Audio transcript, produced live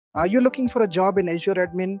Are you looking for a job in Azure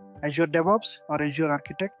Admin, Azure DevOps, or Azure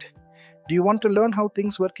Architect? Do you want to learn how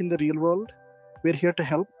things work in the real world? We're here to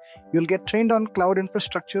help. You'll get trained on cloud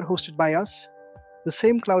infrastructure hosted by us, the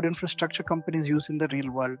same cloud infrastructure companies use in the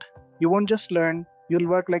real world. You won't just learn, you'll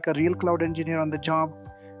work like a real cloud engineer on the job.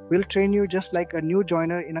 We'll train you just like a new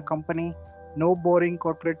joiner in a company. No boring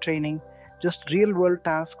corporate training, just real world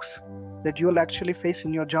tasks that you'll actually face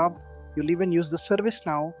in your job. You'll even use the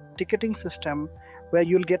ServiceNow ticketing system where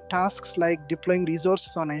you'll get tasks like deploying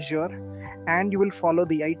resources on Azure, and you will follow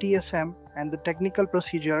the ITSM and the technical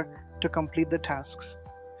procedure to complete the tasks.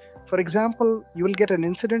 For example, you will get an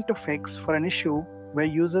incident to fix for an issue where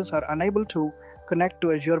users are unable to connect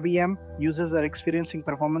to Azure VM, users are experiencing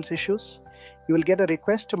performance issues. You will get a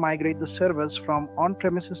request to migrate the servers from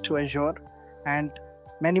on-premises to Azure, and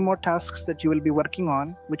many more tasks that you will be working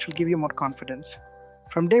on, which will give you more confidence.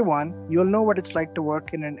 From day one, you'll know what it's like to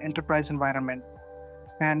work in an enterprise environment.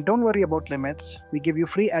 And don't worry about limits. We give you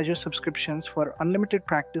free Azure subscriptions for unlimited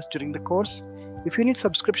practice during the course. If you need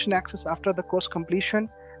subscription access after the course completion,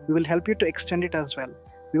 we will help you to extend it as well.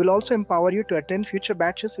 We will also empower you to attend future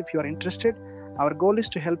batches if you are interested. Our goal is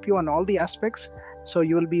to help you on all the aspects so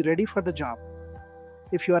you will be ready for the job.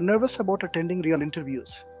 If you are nervous about attending real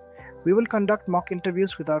interviews, we will conduct mock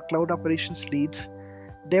interviews with our cloud operations leads,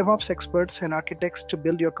 DevOps experts and architects to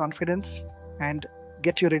build your confidence and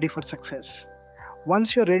get you ready for success.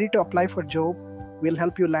 Once you're ready to apply for a job, we'll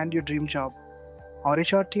help you land your dream job. Our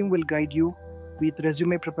HR team will guide you with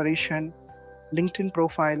resume preparation, LinkedIn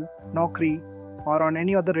profile, Naukri, or on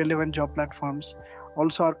any other relevant job platforms.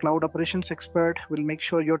 Also, our cloud operations expert will make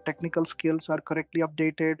sure your technical skills are correctly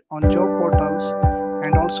updated on job portals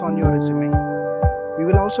and also on your resume. We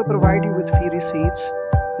will also provide you with fee receipts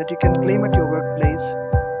that you can claim at your workplace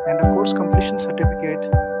and a course completion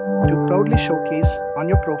certificate to proudly showcase on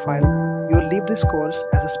your profile. You will leave this course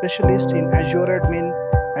as a specialist in Azure Admin,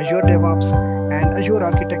 Azure DevOps, and Azure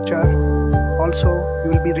Architecture. Also,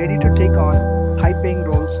 you will be ready to take on high-paying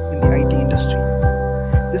roles in the IT industry.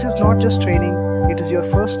 This is not just training, it is your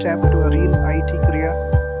first step to a real IT career.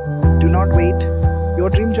 Do not wait. Your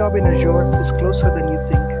dream job in Azure is closer than you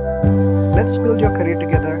think. Let's build your career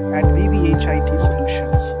together at VVHIT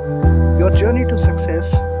Solutions. Your journey to success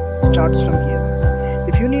starts from here.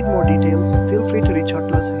 If you need more details, feel free to reach out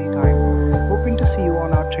to us.